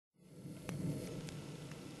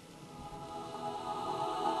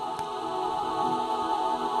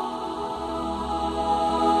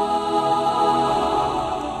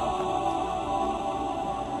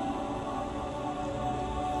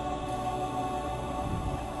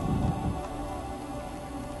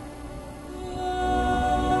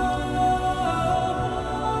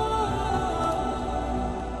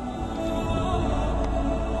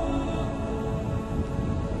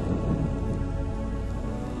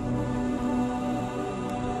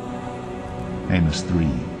Amos 3.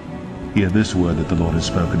 Hear this word that the Lord has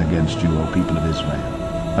spoken against you, O people of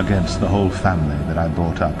Israel, against the whole family that I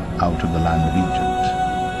brought up out of the land of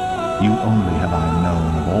Egypt. You only have I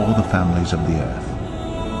known of all the families of the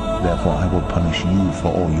earth. Therefore I will punish you for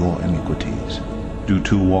all your iniquities. Do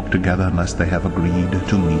two walk together unless they have agreed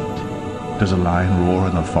to meet? Does a lion roar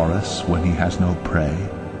in the forest when he has no prey?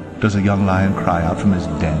 Does a young lion cry out from his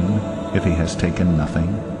den if he has taken nothing?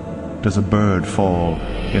 Does a bird fall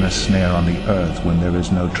in a snare on the earth when there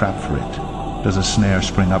is no trap for it? Does a snare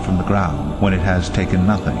spring up from the ground when it has taken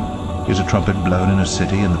nothing? Is a trumpet blown in a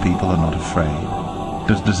city and the people are not afraid?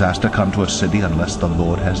 Does disaster come to a city unless the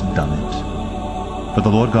Lord has done it? For the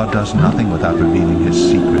Lord God does nothing without revealing his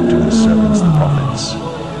secret to his servants the prophets.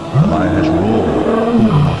 The lion has roared, who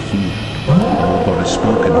will not fear? The Lord God has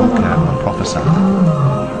spoken, who can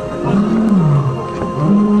prophesy?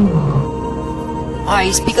 I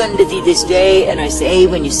speak unto thee this day, and I say,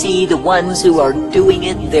 when you see the ones who are doing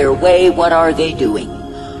it their way, what are they doing?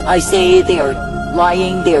 I say they are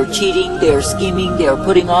lying, they are cheating, they are scheming, they are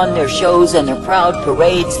putting on their shows and their proud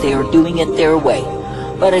parades, they are doing it their way.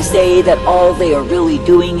 But I say that all they are really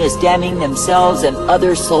doing is damning themselves and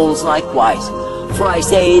other souls likewise. For I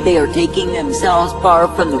say they are taking themselves far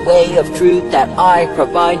from the way of truth that I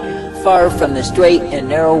provide, far from the straight and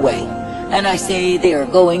narrow way. And I say they are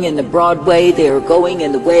going in the broad way, they are going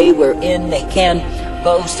in the way wherein they can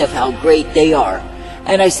boast of how great they are.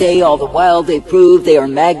 And I say all the while they prove they are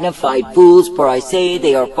magnified fools, for I say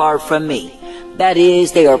they are far from me. That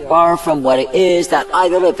is, they are far from what it is that I,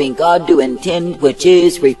 the living God, do intend, which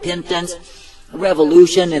is repentance,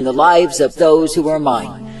 revolution in the lives of those who are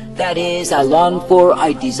mine. That is, I long for,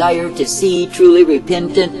 I desire to see truly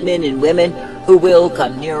repentant men and women who will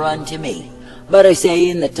come near unto me. But I say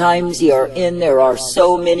in the times ye are in, there are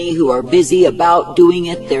so many who are busy about doing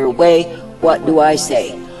it their way. What do I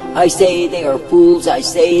say? I say they are fools, I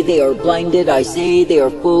say they are blinded, I say they are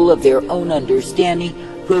full of their own understanding,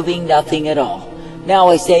 proving nothing at all. Now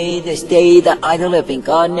I say this day that I, the living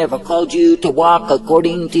God, never called you to walk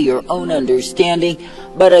according to your own understanding,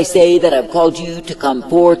 but I say that I've called you to come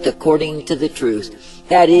forth according to the truth.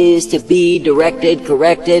 That is, to be directed,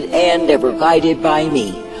 corrected, and ever guided by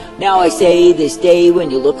me. Now I say this day,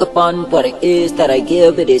 when you look upon what it is that I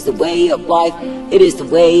give, it is the way of life, it is the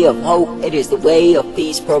way of hope, it is the way of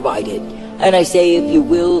peace provided. And I say, if you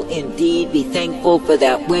will indeed be thankful for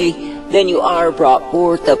that way, then you are brought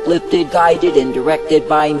forth, uplifted, guided, and directed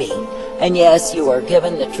by me. And yes, you are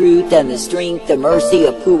given the truth and the strength, the mercy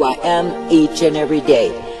of who I am each and every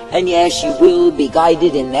day. And yes, you will be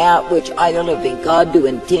guided in that which I, the living God, do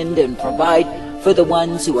intend and provide for the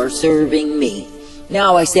ones who are serving me.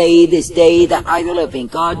 Now I say this day that I, the living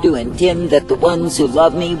God, do intend that the ones who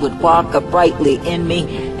love me would walk uprightly in me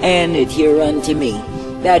and adhere unto me.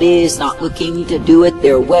 That is, not looking to do it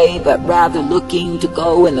their way, but rather looking to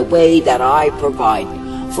go in the way that I provide.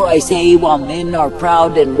 For I say, while men are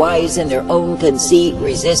proud and wise in their own conceit,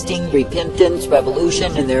 resisting repentance,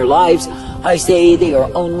 revolution in their lives, I say they are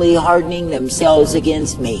only hardening themselves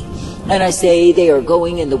against me. And I say they are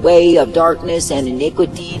going in the way of darkness and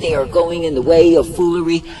iniquity, they are going in the way of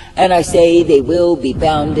foolery, and I say they will be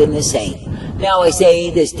bound in the same. Now I say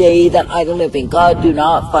this day that I, the living God, do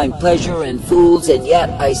not find pleasure in fools, and yet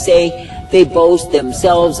I say they boast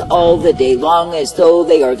themselves all the day long as though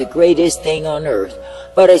they are the greatest thing on earth.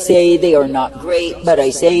 But I say they are not great, but I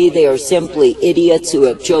say they are simply idiots who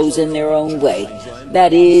have chosen their own way.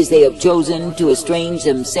 That is, they have chosen to estrange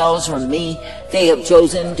themselves from me. They have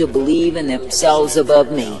chosen to believe in themselves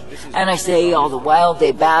above me. And I say all the while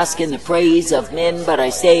they bask in the praise of men, but I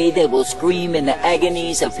say they will scream in the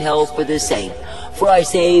agonies of hell for the same. For I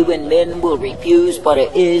say, when men will refuse what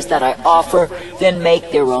it is that I offer, then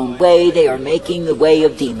make their own way, they are making the way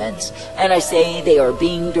of demons. And I say they are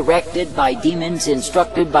being directed by demons,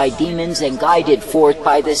 instructed by demons, and guided forth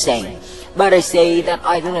by the same. But I say that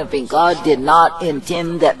I, the living God, did not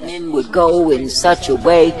intend that men would go in such a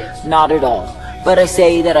way, not at all. But I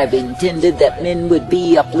say that I've intended that men would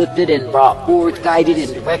be uplifted and brought forth, guided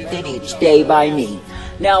and directed each day by me.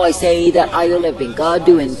 Now I say that I, the living God,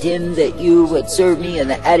 do intend that you would serve me in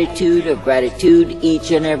the attitude of gratitude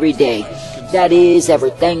each and every day. That is, ever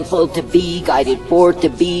thankful to be guided forth, to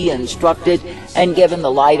be instructed, and given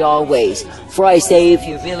the light always. For I say, if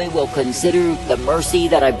you really will consider the mercy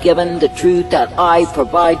that I've given, the truth that I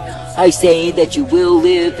provide, I say that you will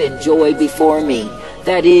live in joy before me.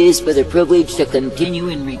 That is, for the privilege to continue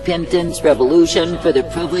in repentance, revolution, for the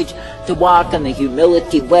privilege to walk in the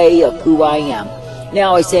humility way of who I am.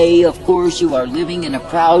 Now I say, of course, you are living in a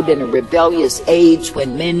proud and a rebellious age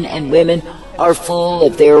when men and women are full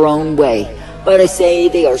of their own way. But I say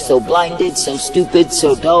they are so blinded, so stupid,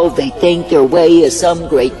 so dull, they think their way is some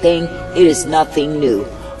great thing. It is nothing new.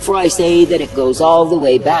 For I say that it goes all the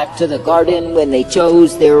way back to the garden when they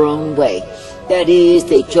chose their own way. That is,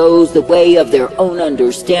 they chose the way of their own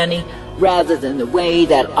understanding rather than the way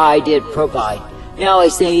that I did provide. Now I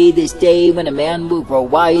say this day when a man will grow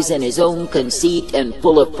wise in his own conceit and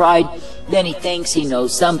full of pride, then he thinks he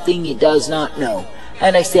knows something he does not know.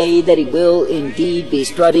 And I say that he will indeed be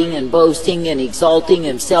strutting and boasting and exalting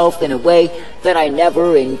himself in a way that I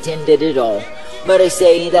never intended at all. But I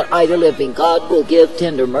say that I, the living God, will give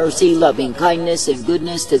tender mercy, loving kindness, and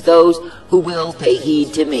goodness to those who will pay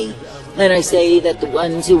heed to me. And I say that the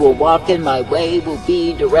ones who will walk in my way will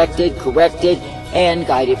be directed, corrected, and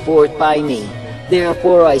guided forth by me.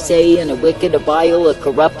 Therefore I say, in a wicked, a vile, a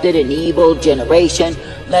corrupted, and evil generation,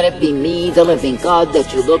 let it be me, the living God,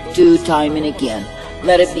 that you look to time and again.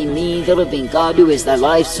 Let it be me, the living God, who is thy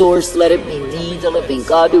life source. Let it be me, the living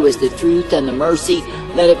God, who is the truth and the mercy.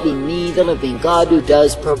 Let it be me, the living God, who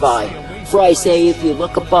does provide. For I say, if you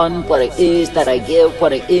look upon what it is that I give,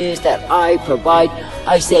 what it is that I provide,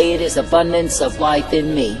 I say it is abundance of life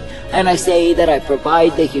in me. And I say that I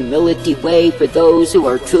provide the humility way for those who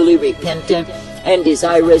are truly repentant and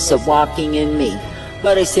desirous of walking in me.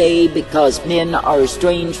 But I say, because men are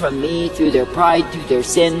estranged from me through their pride, through their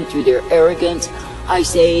sin, through their arrogance, I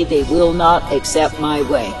say they will not accept my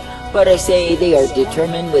way. But I say they are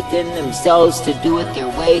determined within themselves to do it their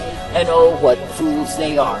way, and oh, what fools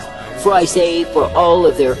they are. For I say, for all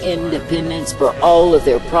of their independence, for all of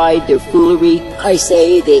their pride, their foolery, I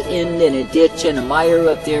say they end in a ditch and a mire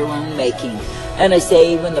of their own making. And I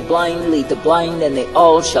say, when the blind lead the blind, then they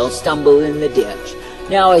all shall stumble in the ditch.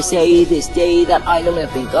 Now I say this day that I, the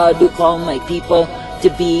living God, do call my people to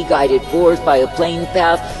be guided forth by a plain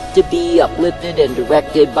path, to be uplifted and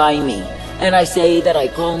directed by me. And I say that I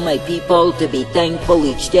call my people to be thankful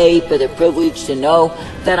each day for the privilege to know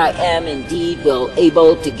that I am indeed well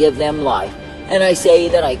able to give them life. And I say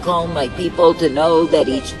that I call my people to know that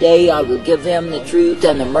each day I will give them the truth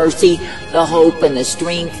and the mercy, the hope and the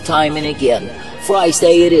strength time and again. For I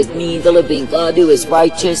say it is me, the living God, who is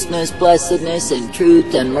righteousness, blessedness, and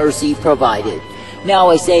truth and mercy provided. Now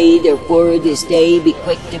I say, therefore, this day be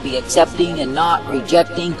quick to be accepting and not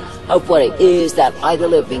rejecting of what it is that I, the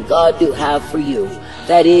living God, do have for you.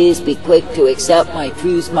 That is, be quick to accept my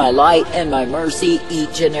truth, my light, and my mercy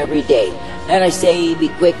each and every day. And I say, be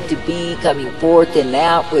quick to be coming forth in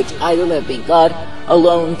that which I, the living God,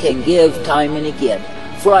 alone can give time and again.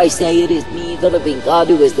 For I say it is me, the living God,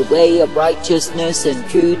 who is the way of righteousness and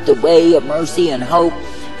truth, the way of mercy and hope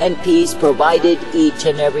and peace provided each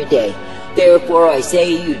and every day. Therefore I say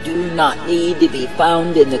you do not need to be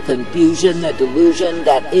found in the confusion, the delusion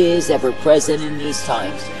that is ever present in these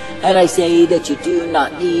times. And I say that you do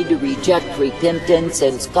not need to reject repentance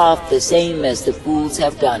and scoff the same as the fools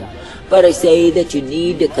have done. But I say that you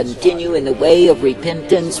need to continue in the way of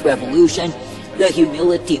repentance, revolution, the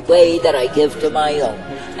humility way that I give to my own.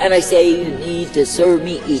 And I say you need to serve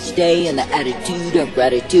me each day in the attitude of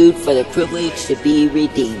gratitude for the privilege to be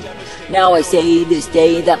redeemed. Now I say this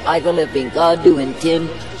day that I, the living God, do intend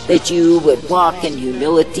that you would walk in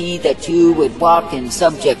humility, that you would walk in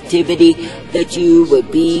subjectivity, that you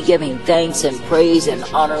would be giving thanks and praise and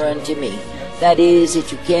honor unto me. That is,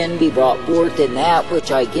 that you can be brought forth in that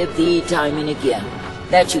which I give thee time and again.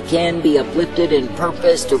 That you can be uplifted in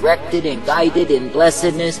purpose, directed and guided in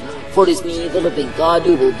blessedness, for it is me, the living God,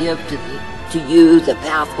 who will give to you the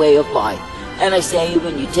pathway of life. And I say,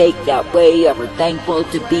 when you take that way, ever thankful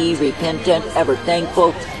to be repentant, ever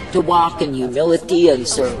thankful to walk in humility and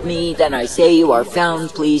serve me, then I say you are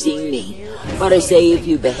found pleasing me. But I say, if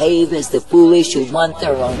you behave as the foolish who want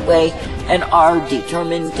their own way and are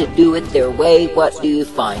determined to do it their way, what do you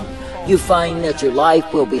find? You find that your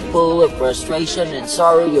life will be full of frustration and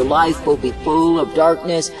sorrow, your life will be full of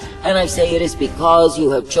darkness, and I say it is because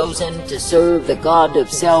you have chosen to serve the God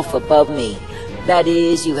of self above me. That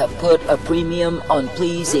is, you have put a premium on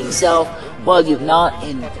pleasing self while you've not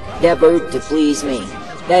endeavored to please me.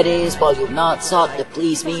 That is, while you've not sought to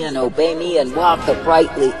please me and obey me and walk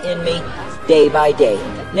uprightly in me day by day.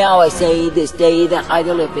 Now I say this day that I,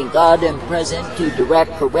 the living God, am present to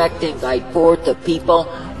direct, correct, and guide forth the people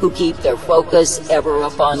who keep their focus ever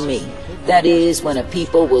upon me. That is, when a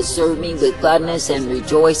people will serve me with gladness and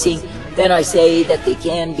rejoicing, then I say that they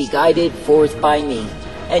can be guided forth by me.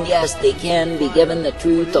 And yes, they can be given the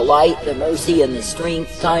truth, the light, the mercy, and the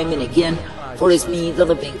strength time and again, for it is me, the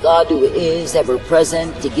living God, who is ever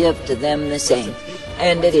present to give to them the same.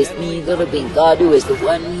 And it is me, the living God, who is the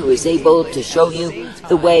one who is able to show you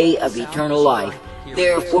the way of eternal life.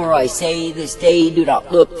 Therefore I say this day, do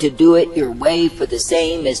not look to do it your way, for the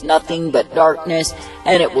same is nothing but darkness,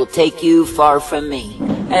 and it will take you far from me.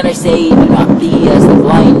 And I say, do not be as the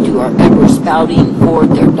blind who are ever spouting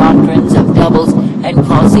forth their doctrines of devils, and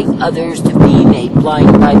causing others to be made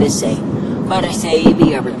blind by the same. But I say,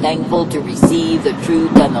 be ever thankful to receive the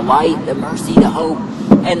truth and the light, the mercy, the hope,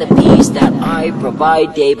 and the peace that I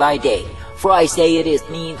provide day by day. For I say it is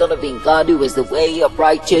me, the living God, who is the way of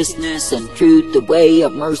righteousness and truth, the way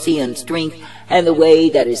of mercy and strength, and the way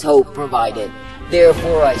that is hope provided.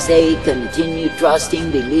 Therefore I say, continue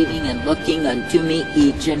trusting, believing, and looking unto me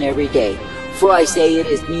each and every day. For I say it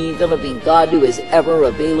is me, the living God, who is ever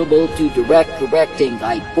available to direct, correct, and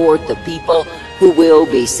guide forth the people who will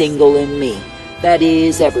be single in me. That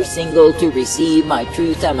is, ever single to receive my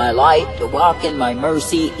truth and my light, to walk in my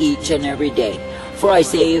mercy each and every day. For I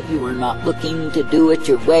say, if you are not looking to do it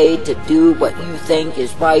your way, to do what you think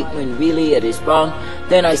is right when really it is wrong,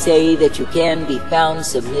 then I say that you can be found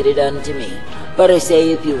submitted unto me. But I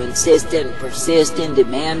say, if you insist and persist and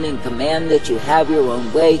demand and command that you have your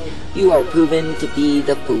own way, you are proven to be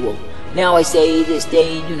the fool. Now I say this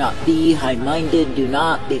day, do not be high-minded, do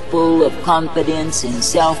not be full of confidence in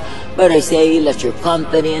self, but I say, let your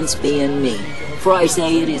confidence be in me. For I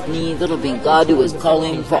say it is me, the living God, who is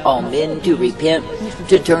calling for all men to repent,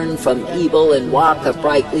 to turn from evil and walk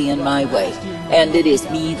uprightly in my way. And it is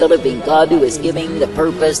me, the living God, who is giving the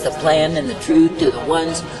purpose, the plan, and the truth to the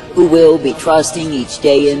ones who will be trusting each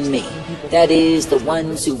day in me. That is, the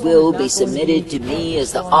ones who will be submitted to me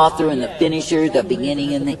as the author and the finisher, the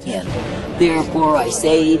beginning and the end. Therefore I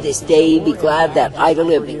say this day, be glad that I, the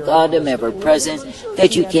living God, am ever present,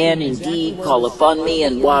 that you can indeed call upon me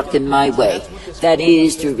and walk in my way. That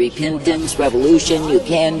is, through repentance, revolution, you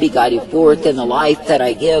can be guided forth in the life that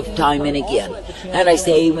I give time and again. And I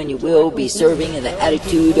say, when you will be serving in the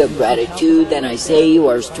attitude of gratitude, then I say you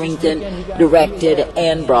are strengthened, directed,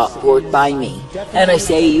 and brought forth by me. And I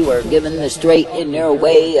say you are given the straight and narrow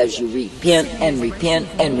way as you repent and repent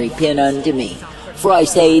and repent unto me. For I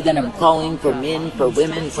say that I'm calling for men, for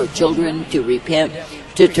women, for children to repent,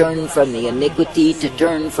 to turn from the iniquity, to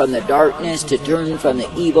turn from the darkness, to turn from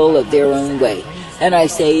the evil of their own way. And I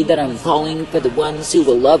say that I'm calling for the ones who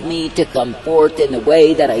will love me to come forth in the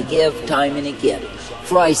way that I give time and again.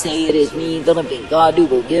 For I say it is me, the living God, who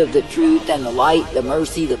will give the truth and the light, the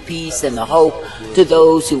mercy, the peace, and the hope to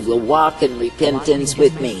those who will walk in repentance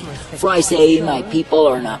with me. For I say my people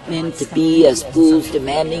are not meant to be as fools,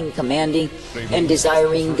 demanding, commanding, and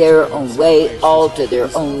desiring their own way, all to their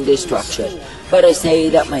own destruction. But I say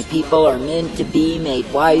that my people are meant to be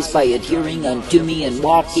made wise by adhering unto me and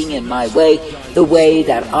walking in my way, the way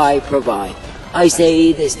that I provide. I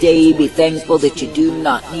say this day, be thankful that you do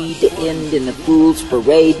not need to end in the fool's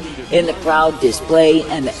parade, in the proud display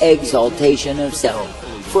and the exaltation of self.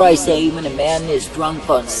 For I say, when a man is drunk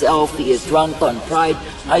on self, he is drunk on pride.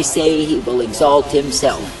 I say he will exalt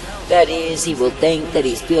himself. That is, he will think that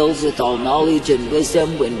he's filled with all knowledge and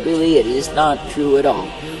wisdom, when really it is not true at all.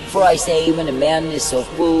 For I say, when a man is so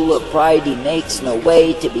full of pride, he makes no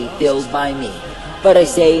way to be filled by me. But I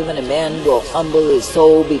say, when a man will humble his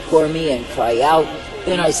soul before me and cry out,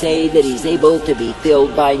 then I say that he's able to be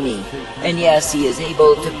filled by me. And yes, he is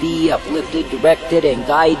able to be uplifted, directed, and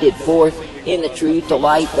guided forth in the truth, the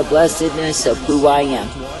light, the blessedness of who I am.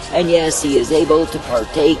 And yes, he is able to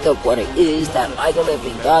partake of what it is that I, the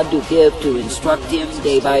living God, do give to instruct him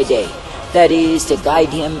day by day. That is, to guide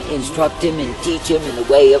him, instruct him, and teach him in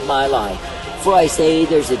the way of my life. For I say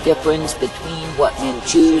there's a difference between what men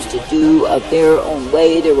choose to do of their own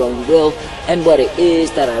way, their own will, and what it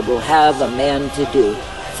is that I will have a man to do.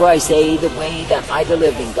 For I say the way that I, the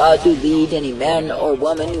living God, do lead any man or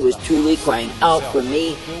woman who is truly crying out for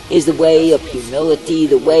me is the way of humility,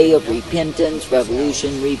 the way of repentance,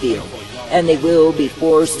 revolution revealed. And they will be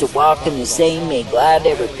forced to walk in the same, made glad,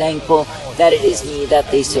 ever thankful that it is me that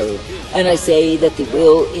they serve. And I say that they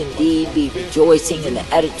will indeed be rejoicing in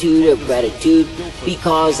the attitude of gratitude,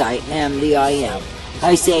 because I am the I am.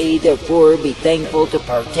 I say, therefore, be thankful to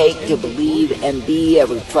partake, to believe, and be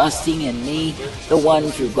ever trusting in me, the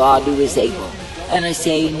one true God who is able. And I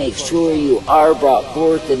say, make sure you are brought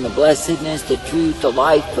forth in the blessedness, the truth, the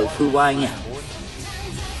life of who I am.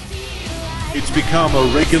 It's become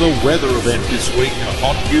a regular weather event this week, a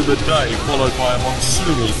hot, humid day followed by a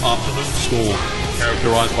monsoonal afternoon storm,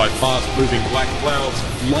 characterized by fast-moving black clouds,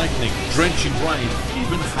 lightning, drenching rain,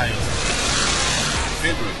 even hail.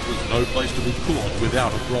 Fenric was no place to be caught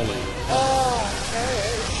without a brolly.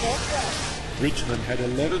 Richmond had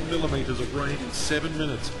 11 millimetres of rain in 7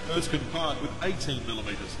 minutes. Erskine Park with 18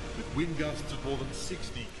 millimetres, with wind gusts of more than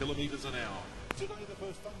 60 kilometres an hour. Today the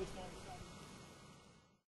first thunderstorm